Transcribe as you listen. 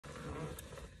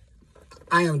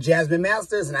I am Jasmine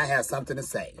Masters, and I have something to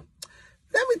say.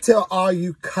 Let me tell all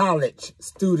you college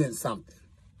students something.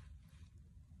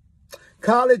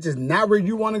 College is not where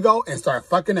you want to go and start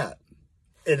fucking up.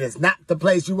 It is not the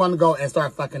place you want to go and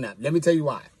start fucking up. Let me tell you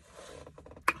why.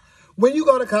 When you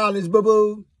go to college,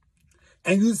 boo-boo,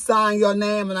 and you sign your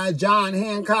name and I John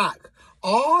Hancock,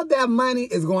 all that money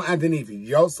is going underneath you,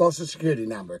 your social security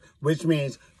number, which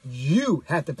means you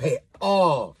have to pay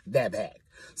all that back.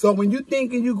 So when you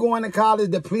thinking you going to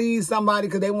college to please somebody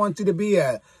because they want you to be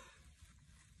a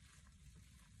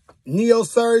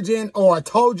neurosurgeon or a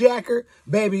toe jacker,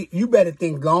 baby, you better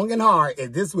think long and hard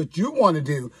if this is what you want to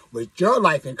do with your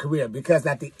life and career, because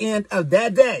at the end of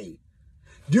that day,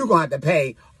 you're going to have to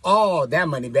pay all that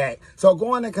money back. So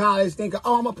going to college thinking,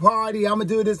 oh, I'm a party, I'm going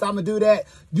to do this, I'm going to do that.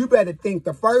 You better think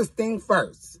the first thing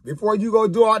first. Before you go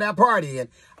do all that partying,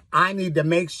 I need to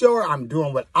make sure I'm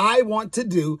doing what I want to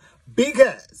do,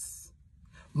 because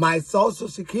my social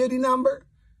security number,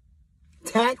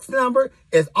 tax number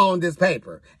is on this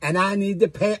paper, and I need to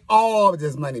pay all of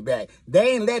this money back.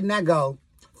 They ain't letting that go.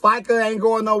 FICA ain't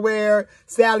going nowhere.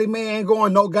 Sally Mae ain't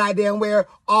going no goddamn where.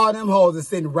 All them hoes are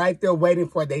sitting right there waiting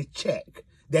for their check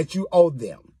that you owe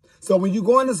them. So when you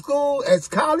going to school, as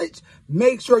college,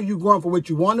 make sure you're going for what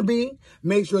you want to be.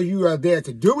 Make sure you are there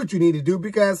to do what you need to do,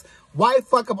 because why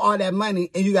fuck up all that money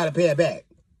and you got to pay it back?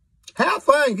 Have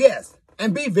fun, yes,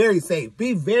 and be very safe.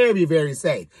 Be very, very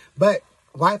safe. But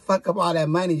why fuck up all that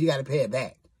money? You got to pay it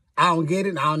back. I don't get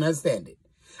it. I don't understand it.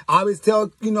 I always tell,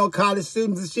 college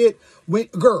students and shit, when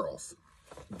girls,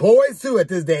 boys too at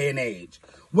this day and age,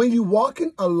 when you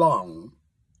walking along,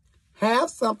 have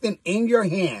something in your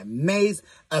hand, mace,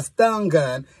 a stun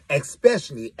gun,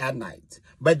 especially at night.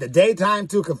 But the daytime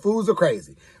too, cause fools are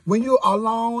crazy. When you're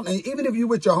alone, and even if you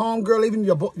with your homegirl, even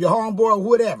your homeboy or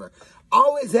whatever,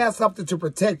 always have something to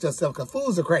protect yourself, because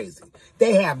fools are crazy.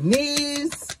 They have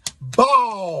knees,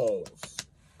 balls.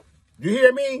 You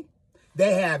hear me?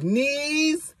 They have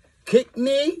knees, kick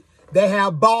knee, they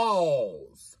have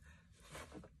balls.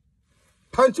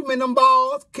 Punch them in them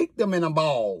balls, kick them in them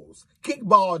balls.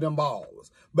 Kickball them balls.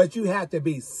 But you have to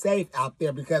be safe out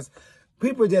there, because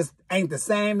people just ain't the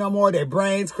same no more. Their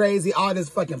brains crazy. All this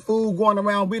fucking food going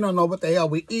around. We don't know what the hell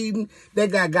we eating. They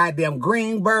got goddamn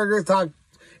green burgers.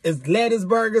 It's lettuce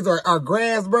burgers or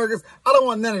grass burgers. I don't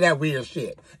want none of that weird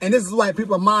shit. And this is why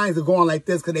people's minds are going like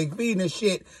this, because they feeding this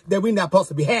shit that we not supposed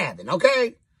to be having,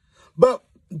 okay? But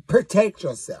protect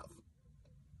yourself.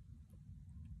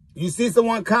 You see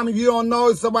someone coming, you don't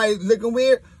know, somebody looking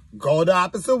weird, go the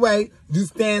opposite way. You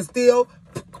stand still,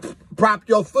 prop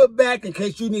your foot back in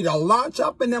case you need to launch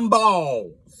up in them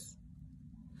balls.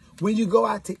 When you go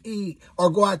out to eat or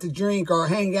go out to drink or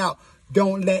hang out,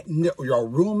 don't let your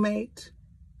roommate,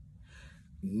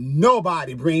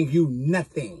 nobody bring you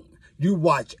nothing. You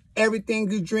watch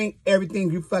everything you drink,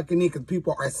 everything you fucking eat, because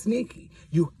people are sneaky.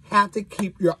 You have to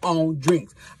keep your own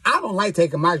drinks. I don't like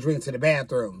taking my drinks to the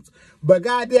bathrooms. But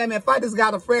goddamn, if I just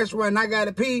got a fresh one and I got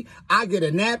to pee, I get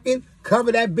a napkin,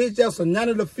 cover that bitch up so none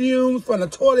of the fumes from the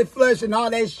toilet flush and all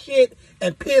that shit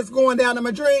and piss going down in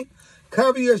my drink.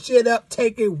 Cover your shit up,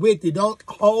 take it with you. Don't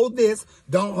hold this,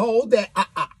 don't hold that.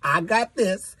 I got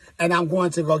this, and I'm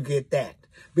going to go get that.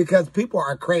 Because people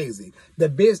are crazy. The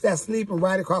bitch that's sleeping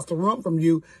right across the room from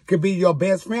you could be your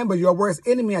best friend, but your worst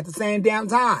enemy at the same damn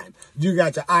time. You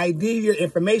got your ID, your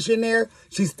information there.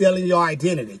 She's stealing your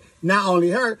identity. Not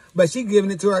only her, but she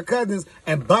giving it to her cousins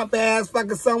and bump ass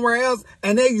fucking somewhere else,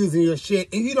 and they using your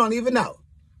shit, and you don't even know.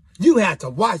 You have to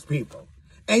watch people.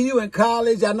 And you in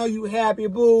college, I know you happy,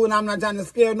 boo, and I'm not trying to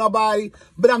scare nobody,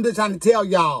 but I'm just trying to tell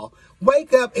y'all,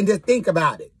 wake up and just think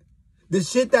about it. The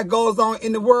shit that goes on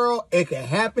in the world, it can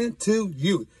happen to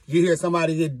you. You hear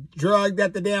somebody get drugged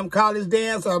at the damn college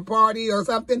dance or party or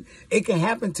something, it can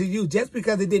happen to you. Just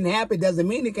because it didn't happen doesn't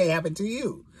mean it can't happen to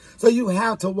you. So you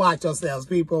have to watch yourselves,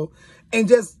 people. And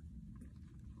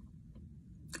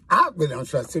I really don't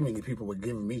trust too many people with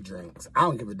giving me drinks. I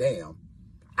don't give a damn.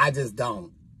 I just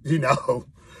don't,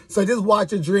 So just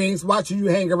watch your drinks, watch who you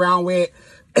hang around with.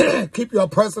 Keep your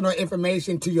personal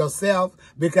information to yourself,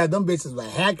 because them bitches will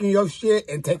hack in your shit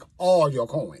and take all your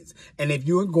coins. And if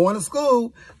you're going to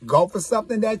school, go for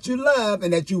something that you love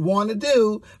and that you want to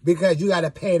do, because you got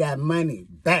to pay that money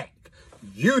back.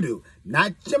 You do.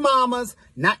 Not your mamas,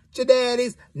 not your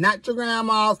daddies, not your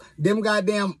grandmas. Them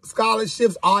goddamn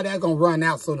scholarships, all that going to run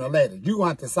out sooner or later. You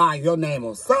want to sign your name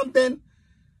on something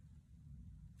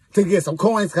to get some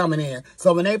coins coming in.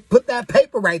 So when they put that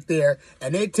paper right there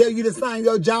and they tell you to sign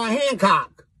your John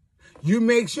Hancock, you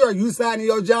make sure you sign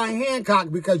your John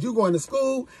Hancock, because you're going to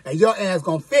school and your ass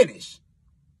going to finish.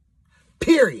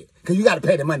 Period. Because you got to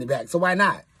pay the money back. So why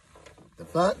not? The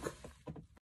fuck?